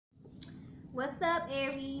What's up,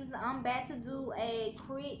 Aries? I'm back to do a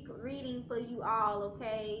quick reading for you all,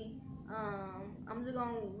 okay? I'm just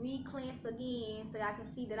gonna re-cleanse again so I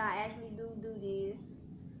can see that I actually do this.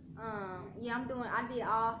 Yeah, I did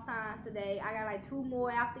all signs today. I got like two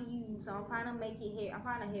more after you, so I'm trying to make it here. I'm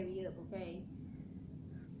trying to hurry up, okay?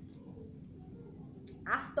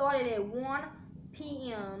 I started at 1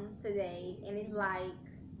 p.m. today, and it's like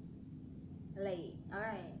late,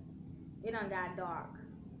 alright? It done got dark.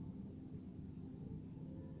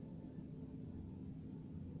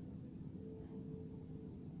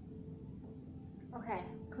 Okay,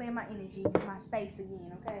 clear my energy, my space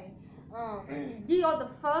again, okay? These are the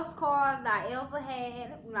first cards I ever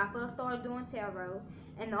had when I first started doing tarot.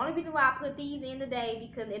 And the only reason why I put these in today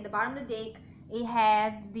because at the bottom of the deck it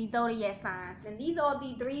has the zodiac signs. And these are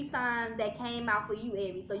the three signs that came out for you,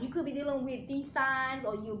 Aries. So you could be dealing with these signs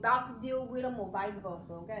or you're about to deal with them or vice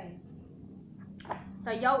versa, okay?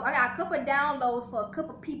 So I got a couple of downloads for a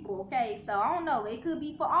couple of people, okay? So I don't know. It could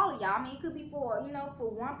be for all of y'all. I mean, it could be for,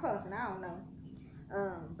 for one person. I don't know.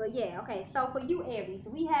 But yeah, okay. So for you, Aries,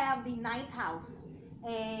 we have the ninth house,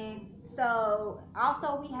 and so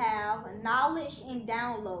also we have knowledge and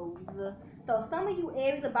downloads. So some of you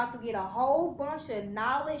Aries about to get a whole bunch of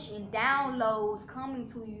knowledge and downloads coming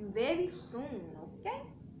to you very soon. Okay,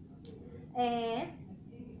 and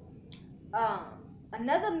um,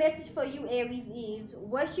 another message for you, Aries, is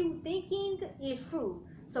what you thinking is true.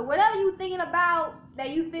 So whatever you thinking about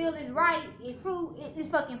that you feel is right, is true, it's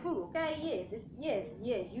fucking true. Okay, yes.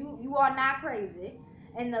 You are not crazy.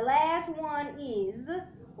 And the last one is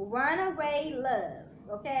runaway love.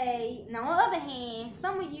 Okay. Now on the other hand,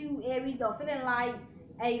 some of you Aries are feeling like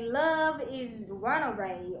a love is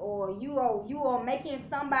runaway, or you are making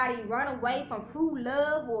somebody run away from true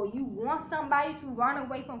love, or you want somebody to run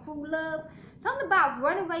away from true love. Something about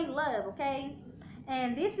runaway love, okay?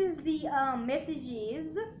 And this is the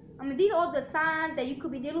messages. I mean, these are the signs that you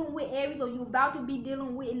could be dealing with, Aries, or you're about to be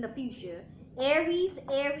dealing with in the future. Aries,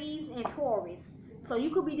 and Taurus. So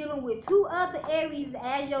you could be dealing with two other Aries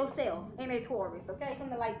as yourself and a Taurus, okay?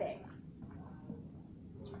 Something like that.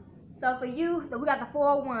 So for you, we got the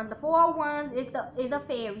 4-1. The 4-1 is a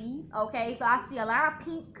fairy. Okay, so I see a lot of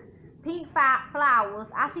pink flowers.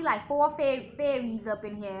 I see like four fairies up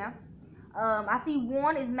in here. I see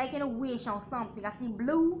one is making a wish on something. I see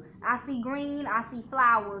blue. I see green. I see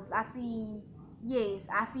flowers. I see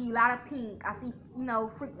I see a lot of pink. I see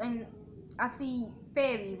and I see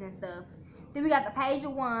fairies and stuff. Then we got the page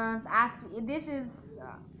of wands. I see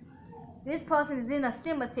this person is in a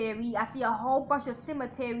cemetery. I see a whole bunch of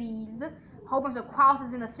cemeteries, a whole bunch of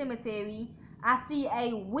crosses in a cemetery. I see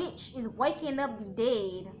a witch is waking up the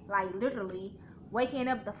dead, like literally waking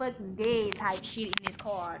up the fucking dead type shit in this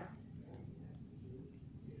card.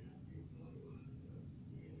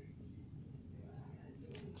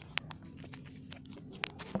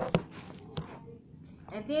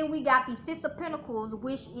 And then we got the Six of Pentacles,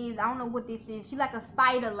 which is, I don't know what this is. She like a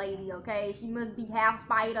spider lady, okay? She must be half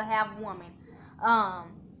spider, half woman.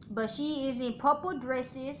 But she is in purple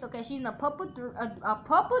dresses, okay? She's in a purple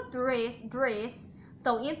dress.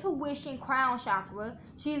 So intuition, crown chakra.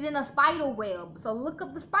 She's in a spider web. So look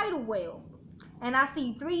up the spider web. And I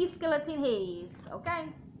see 3 skeleton heads, okay?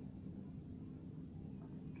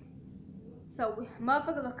 So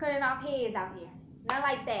motherfuckers are cutting off heads out here. Not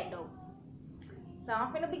like that though. So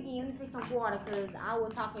I'm gonna begin to drink some water because I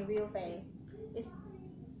was talking real fast.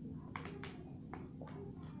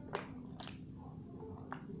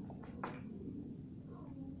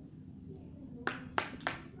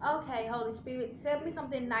 Okay, Holy Spirit, tell me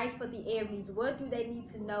something nice for the Aries. What do they need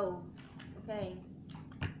to know? Okay.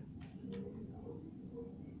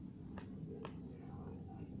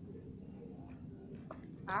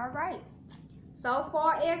 Alright. So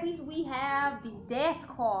far, Aries, we have the Death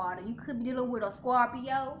card. You could be dealing with a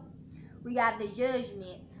Scorpio. We got the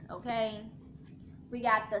Judgment, okay? We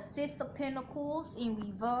got the Six of Pentacles in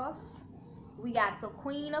reverse. We got the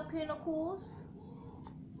Queen of Pentacles.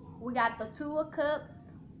 We got the Two of Cups.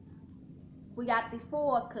 We got the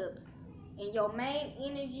 4 of Cups. And your main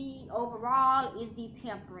energy overall is the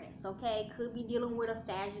Temperance, okay? Could be dealing with a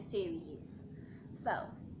Sagittarius.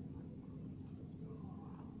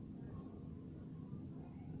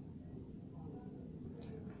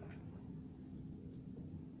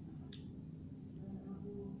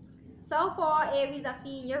 So far, Aries, I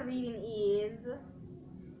see in your reading is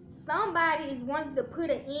somebody is wanting to put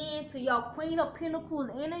an end to your Queen of Pentacles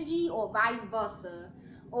energy or vice versa.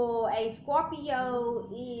 Or a Scorpio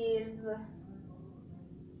is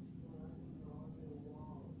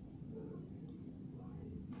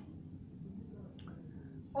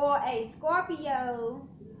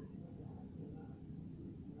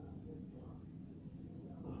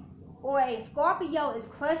or a Scorpio is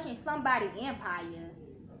crushing somebody's empire.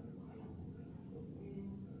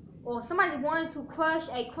 Or somebody wanting to crush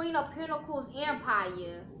a Queen of Pentacles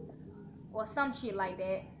empire. Or some shit like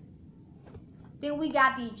that. Then we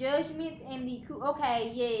got the Judgments and the...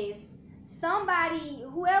 Okay, yes. Somebody,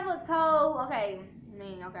 whoever told... Okay,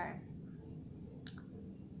 okay.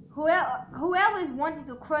 Whoever is wanting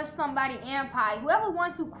to crush somebody's empire, whoever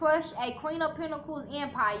wants to crush a Queen of Pentacles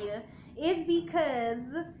empire, is because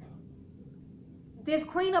this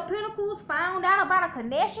Queen of Pentacles found out about a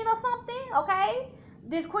connection or something, okay?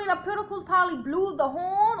 This Queen of Pentacles probably blew the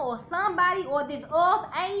horn, or somebody, or this earth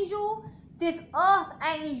angel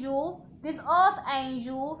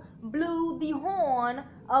blew the horn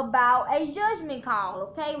about a judgment call,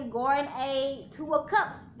 okay? Regarding a Two of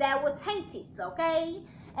Cups that were tainted, okay?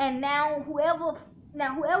 And now whoever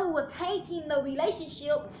was tainting the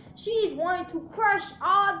relationship, she's wanting to crush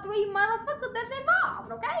all three motherfuckers that's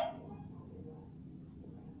involved, okay?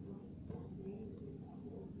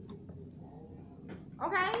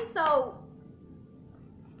 Okay, so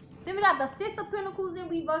then we got the Six of Pentacles in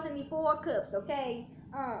reverse and the Four of Cups, okay?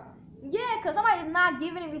 Yeah, because somebody is not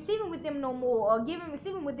giving and receiving with them no more, or giving and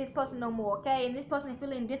receiving with this person no more, okay? And this person is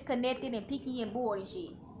feeling disconnected and picky and bored and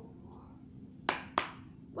shit.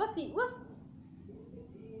 What's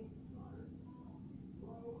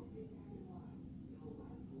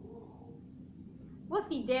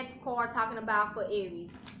the Death card talking about for Aries?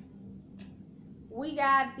 We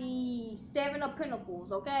got the Seven of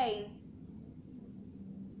Pentacles, okay?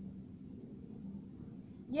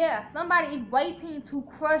 Yeah, somebody is waiting to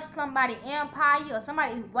crush somebody's empire, or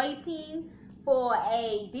somebody is waiting for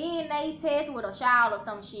a DNA test with a child or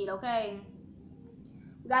some shit, okay?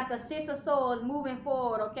 We got the Six of Swords moving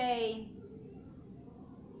forward, okay?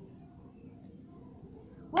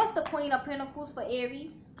 What's the Queen of Pentacles for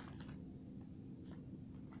Aries?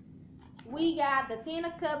 We got the Ten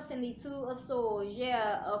of Cups and the Two of Swords.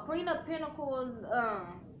 Yeah, a Queen of Pentacles,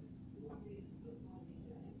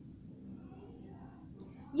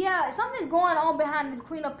 yeah, something's going on behind the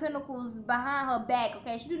Queen of Pentacles, behind her back,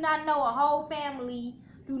 okay? She do not know her whole family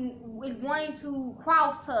is going to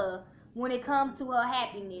cross her when it comes to her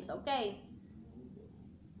happiness, okay?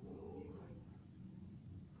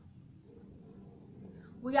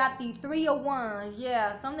 We got the Three of Wands.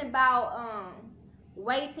 Yeah, something about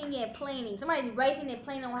waiting and planning. Somebody's waiting and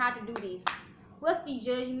planning on how to do this. What's the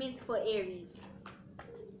Judgments for Aries?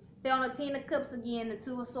 They're on the Ten of Cups again, the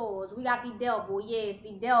Two of Swords. We got the Devil. Yes,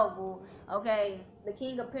 the Devil. Okay, the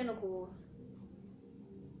King of Pentacles.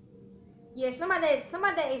 Yeah, somebody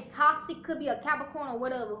that is toxic, could be a Capricorn or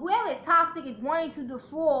whatever. Whoever is toxic is wanting to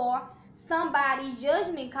destroy somebody's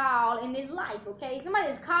judgment call in this life, okay? Somebody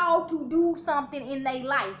is called to do something in their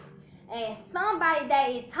life. And somebody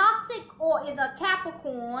that is toxic or is a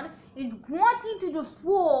Capricorn is wanting to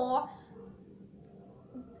destroy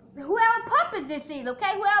whoever purpose this is,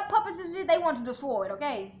 okay? Whoever purpose this is, they want to destroy it,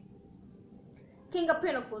 okay? King of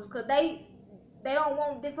Pentacles, because they don't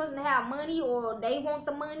want this person to have money, or they want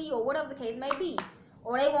the money, or whatever the case may be.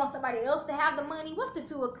 Or they want somebody else to have the money. What's the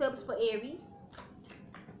Two of Cups for Aries?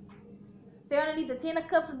 They're underneath the Ten of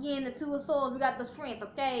Cups again, the Two of Swords. We got the Strength,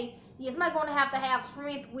 okay? Yeah, somebody's going to have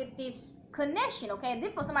strength with this connection, okay?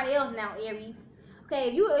 This for somebody else now, Aries. Okay,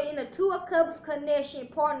 if you are in a Two of Cups connection,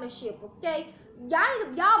 partnership, okay?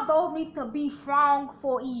 Y'all both need to be strong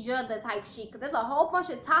for each other type shit. Because there's a whole bunch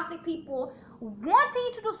of toxic people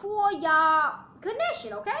wanting to destroy y'all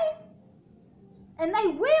connection, okay? And they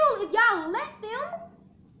will if y'all let them.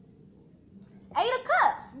 Eight of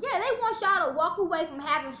Cups. Yeah, they want y'all to walk away from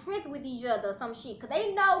having strength with each other or some shit. Because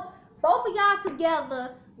they know both of y'all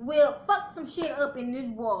together will fuck some shit up in this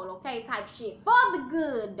world, okay? Type shit. For the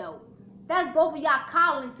good, though. That's both of y'all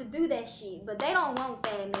callings to do that shit. But they don't want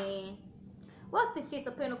that, man. What's the Six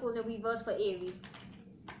of Pentacles in reverse for Aries?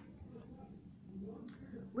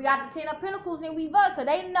 We got the Ten of Pentacles in reverse, because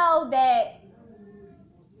they know that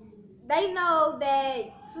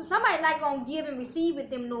somebody's not going to give and receive with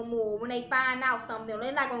them no more when they find out something.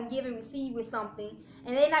 They're not going to give and receive with something.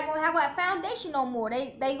 And they're not going to have a foundation no more.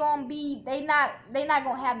 They not going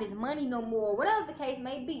to have this money no more. Whatever the case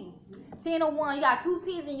may be. 10 of 1, you got 2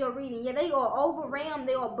 10s in your reading. Yeah, they are overwhelmed,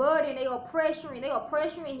 they are burdened, they are pressuring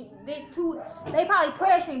this two. They probably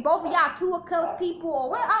pressuring both of y'all Two of Cups people,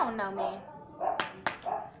 or what? I don't know, man.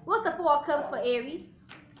 What's the Four of Cups for Aries?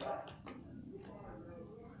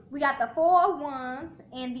 We got the Four of Wands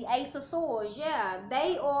and the Ace of Swords. Yeah,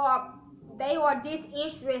 they are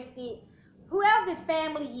disinterested. Whoever this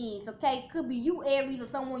family is, okay, could be you, Aries, or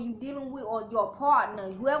someone you dealing with, or your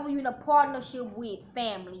partner, whoever you're in a partnership with,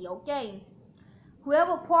 family, okay?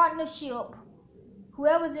 Whoever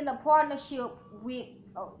whoever's in a partnership with,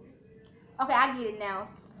 oh, okay, I get it now.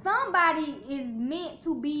 Somebody is meant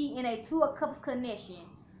to be in a Two of Cups connection.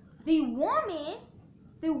 The woman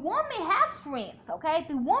has strength, okay?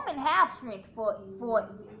 The woman has strength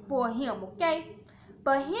for him, okay?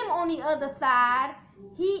 But him on the other side,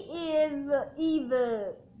 he is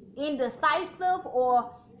either indecisive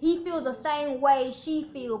or he feel the same way she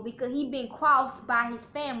feel because he been crossed by his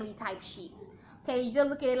family type shit. Okay, you just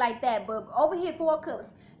look at it like that. But over here, Four of Cups,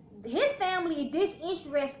 his family is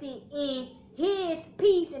disinterested in his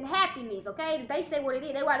peace and happiness. Okay, they say what it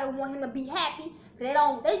is. They don't want him to be happy. They just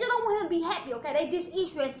don't want him to be happy. Okay, they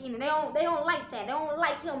disinterested in it. They don't like that. They don't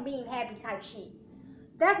like him being happy type shit.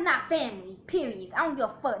 That's not family. Period. I don't give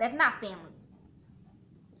a fuck. That's not family.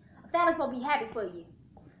 Family's supposed to be happy for you.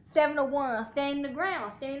 7 of Wands, standing their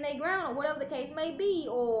ground, or whatever the case may be,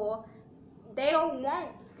 or they don't want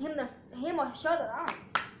him or shut up.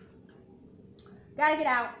 Gotta get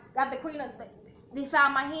out. Got the Queen of, this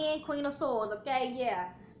found my hand, Queen of Swords, okay? Yeah.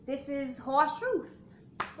 This is harsh truth.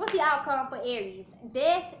 What's the outcome for Aries?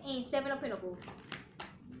 Death and 7 of Pentacles.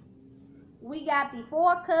 We got the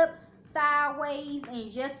 4 of Cups sideways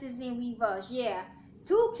and Justice in reverse. Yeah.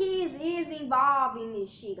 2 kids is involved in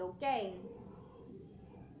this shit, okay?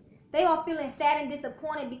 They are feeling sad and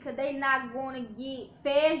disappointed because they're not going to get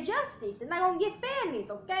fair justice. They're not going to get fairness,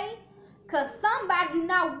 okay? Because somebody do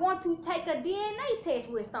not want to take a DNA test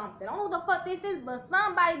with something. I don't know what the fuck this is, but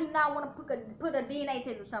somebody do not want to put a DNA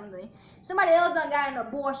test with something. Somebody else done got an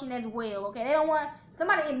abortion as well, okay? They don't want,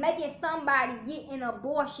 somebody is making somebody get an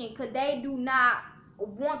abortion because they do not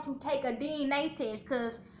want to take a DNA test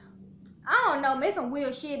because, I don't know, it's some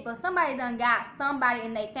weird shit, but somebody done got somebody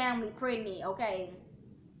in their family pregnant, okay?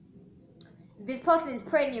 This person is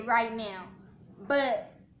pregnant right now,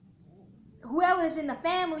 but whoever is in the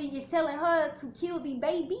family is telling her to kill the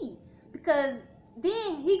baby because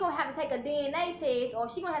then he gonna have to take a DNA test, or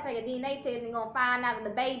she gonna have to take a DNA test and gonna find out that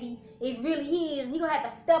the baby is really his. He gonna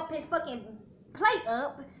have to step his fucking plate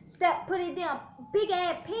up, put his damn big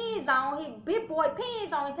ass pants on, his big boy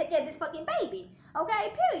pants on, and take care of this fucking baby.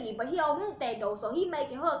 Okay, period. But he don't want that though, so he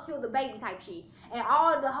making her kill the baby type shit. And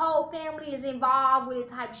the whole family is involved with it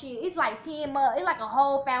type shit. It's like it's like a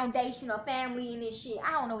whole foundation of family in this shit.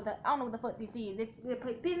 I don't know what the fuck this is.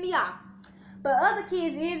 It piss me off. But other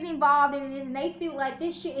kids is involved in this and they feel like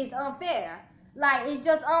this shit is unfair. Like it's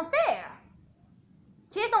just unfair.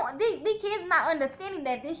 These kids not understanding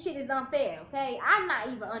that this shit is unfair, okay? I'm not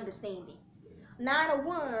even understanding. 9 of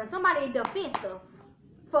Wands, somebody defensive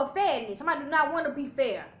for fairness. Somebody do not want to be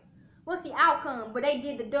fair. What's the outcome? But they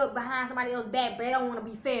did the duck behind somebody else's back, but they don't want to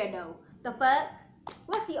be fair though. The fuck?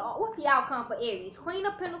 What's the outcome for Aries? Queen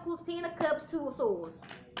of Pentacles, 10 of Cups, 2 of Swords.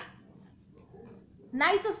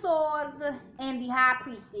 Knight of Swords and the High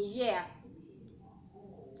Priestess, yeah.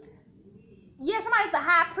 Yeah, somebody's a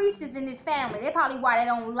High Priestess in this family. That's probably why they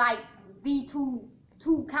don't like the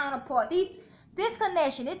two counterparts. This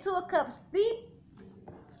connection, this 2 of Cups,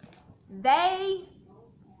 they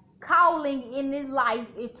calling in this life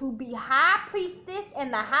is to be High Priestess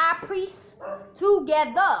and the High Priest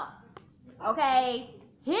together. Okay?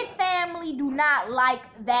 His family do not like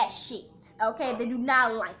that shit. Okay? They do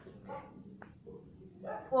not like it.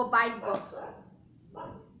 Or vice versa.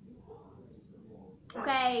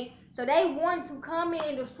 Okay? So they want to come in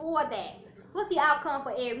and destroy that. What's the outcome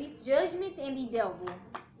for Aries? Judgment and the Devil.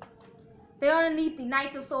 They're underneath the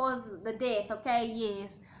Knight of Swords, the death, okay?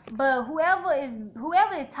 Yes. But whoever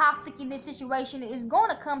is toxic in this situation is going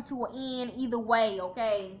to come to an end either way,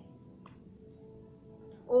 okay?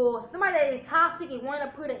 Or somebody that is toxic and want to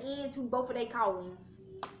put an end to both of their callings.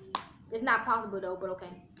 It's not possible though, but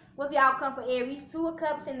okay. What's the outcome for Aries? 2 of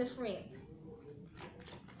Cups and the Strength.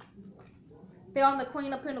 They're on the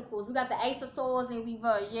Queen of Pentacles. We got the Ace of Swords in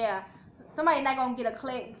reverse, yeah. Somebody not gonna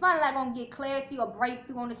get clarity or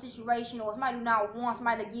breakthrough on the situation, or somebody do not want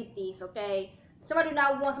somebody to get this, okay? Somebody do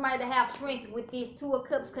not want somebody to have strength with this 2 of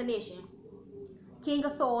Cups condition. King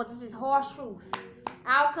of Swords, this is harsh truth.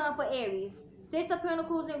 Outcome for Aries. 6 of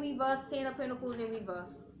Pentacles in reverse, 10 of Pentacles in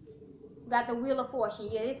reverse. We got the Wheel of Fortune.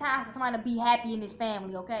 Yeah, it's time for somebody to be happy in this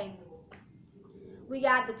family, okay? We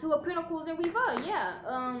got the 2 of Pentacles in reverse,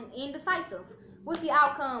 yeah. Indecisive. What's the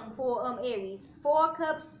outcome for Aries? 4 of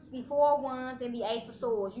Cups, the 4 of Wands, and the Ace of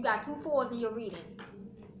Swords. You got 2 4s in your reading.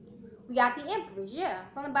 We got the Empress, yeah.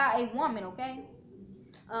 Something about a woman, okay?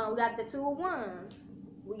 We got the 2 of Wands.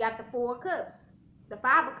 We got the 4 of Cups. The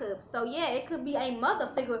 5 of Cups. So, yeah, it could be a mother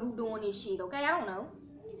figure who doing this shit, okay? I don't know.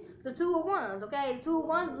 The 2 of Wands, okay? The 2 of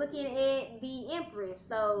Wands looking at the Empress.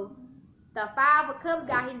 So, the 5 of Cups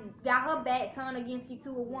got her back turned against the 2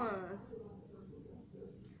 of Wands.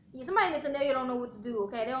 Yeah, somebody in this scenario don't know what to do,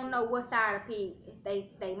 okay? They don't know what side to pick.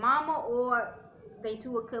 They mama or they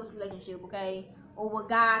two a cups relationship, okay? Or what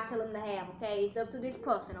God tell them to have, okay? It's up to this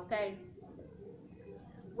person, okay?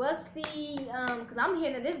 What's the cause I'm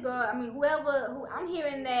hearing that this girl, I mean I'm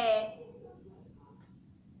hearing that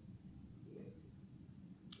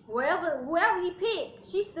whoever he picked,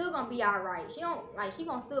 she's still gonna be alright. She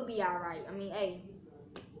gonna still be alright. I mean, hey.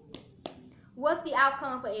 What's the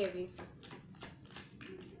outcome for Aries?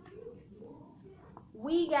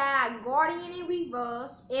 We got Guardian in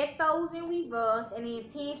reverse, Ethos in reverse, and the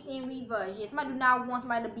Intense in reverse. Yeah, somebody do not want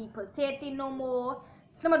somebody to be protected no more.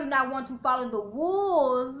 Somebody do not want to follow the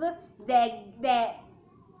rules that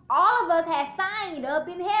all of us have signed up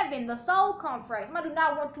in heaven, the soul contract. Somebody do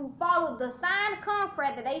not want to follow the signed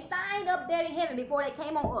contract that they signed up there in heaven before they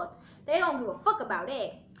came on earth. They don't give a fuck about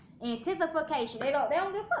that. Intensification, they don't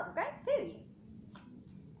give a fuck, okay? Period.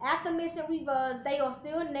 After missing reverse, they are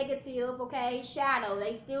still negative, okay? Shadow,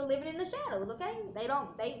 they still living in the shadows, okay?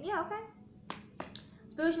 Yeah, okay?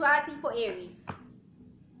 Spirituality for Aries.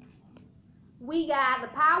 We got the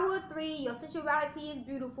power of 3, your sensuality is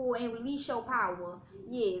beautiful, and release your power.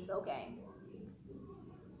 Yes, okay.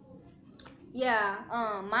 Yeah,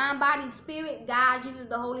 mind, body, spirit, God, Jesus,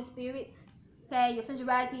 the Holy Spirit. Okay, your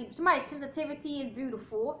sensuality, somebody's sensitivity is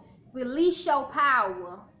beautiful. Release your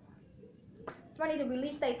power. Somebody needs to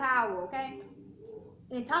release their power, okay?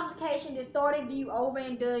 Intoxication, distorted view,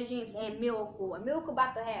 overindulgence, and miracle. A miracle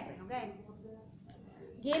about to happen, okay?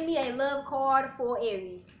 Give me a love card for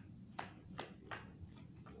Aries.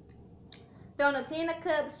 Throwing the 10 of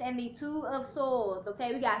Cups and the 2 of Swords,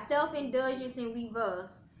 okay? We got self-indulgence in reverse.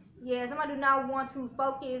 Yeah, somebody do not want to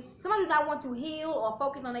focus. Somebody do not want to heal or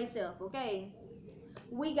focus on themselves, okay?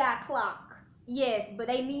 We got Clock. Yes, but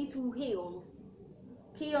they need to heal.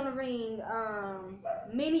 Key on the ring,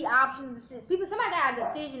 many options. Somebody got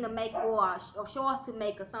a decision to make or choice to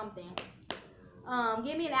make or something.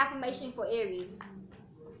 Give me an affirmation for Aries.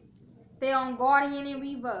 Stay on Guardian in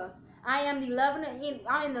reverse. I am the loving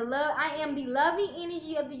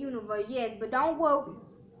energy of the universe. Yes, but don't worry.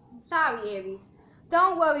 Sorry, Aries.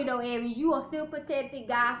 Don't worry though, Aries. You are still protected.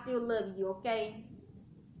 God still loves you, okay?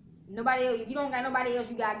 Nobody else. If you don't got nobody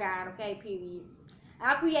else, you got God, okay? Period.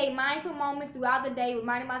 I create mindful moments throughout the day,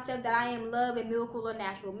 reminding myself that I am loved and miracles are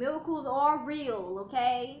natural. Miracles are real,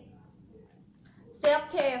 okay?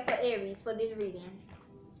 Self-care for Aries for this reading.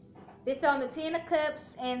 This is on the 10 of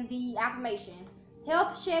Cups and the affirmation.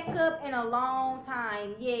 Health checkup in a long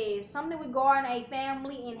time. Yes, something regarding a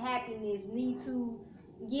family and happiness. Need to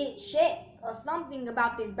get checked or something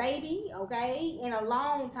about this baby, okay? In a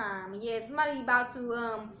long time. Yes, somebody about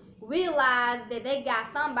to realize that they got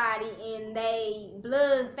somebody in they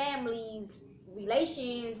blood families,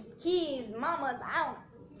 relations, kids, mamas.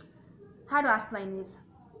 How do I explain this?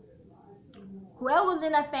 Whoever's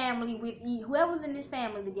in a family with whoever's in this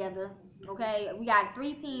family together, okay? We got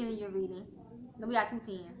 3 10s in your reading. No, we got 2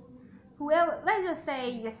 10s. Whoever, let's just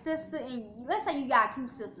say your sister and let's say you got 2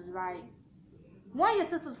 sisters, right? One of your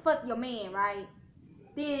sisters fucked your man, right?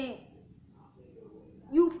 Then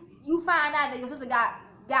you find out that your sister got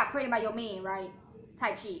pregnant by your man, right?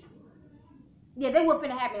 Type shit. Yeah, that was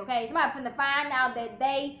finna happen, okay? Somebody finna find out that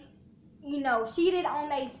they, cheated on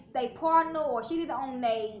they partner or cheated on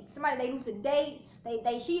somebody they used to date.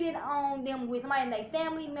 They cheated on them with somebody in their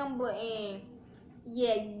family member, and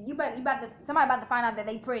yeah, somebody about to find out that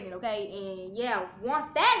they pregnant, okay? And yeah, once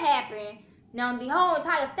that happened, now the whole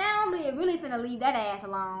entire family is really finna leave that ass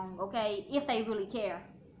alone, okay? If they really care.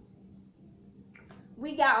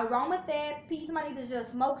 We got aromatherapy. Somebody needs to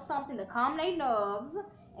just smoke something to calm their nerves.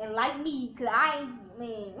 And like me, cause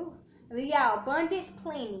we got abundance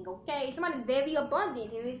planning, okay? Somebody's very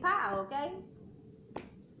abundant in his power, okay?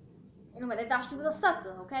 Anyway, they thought she was a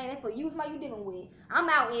sucker, okay? That's for you, somebody you dealing with. I'm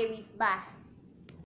out, Aries. Bye.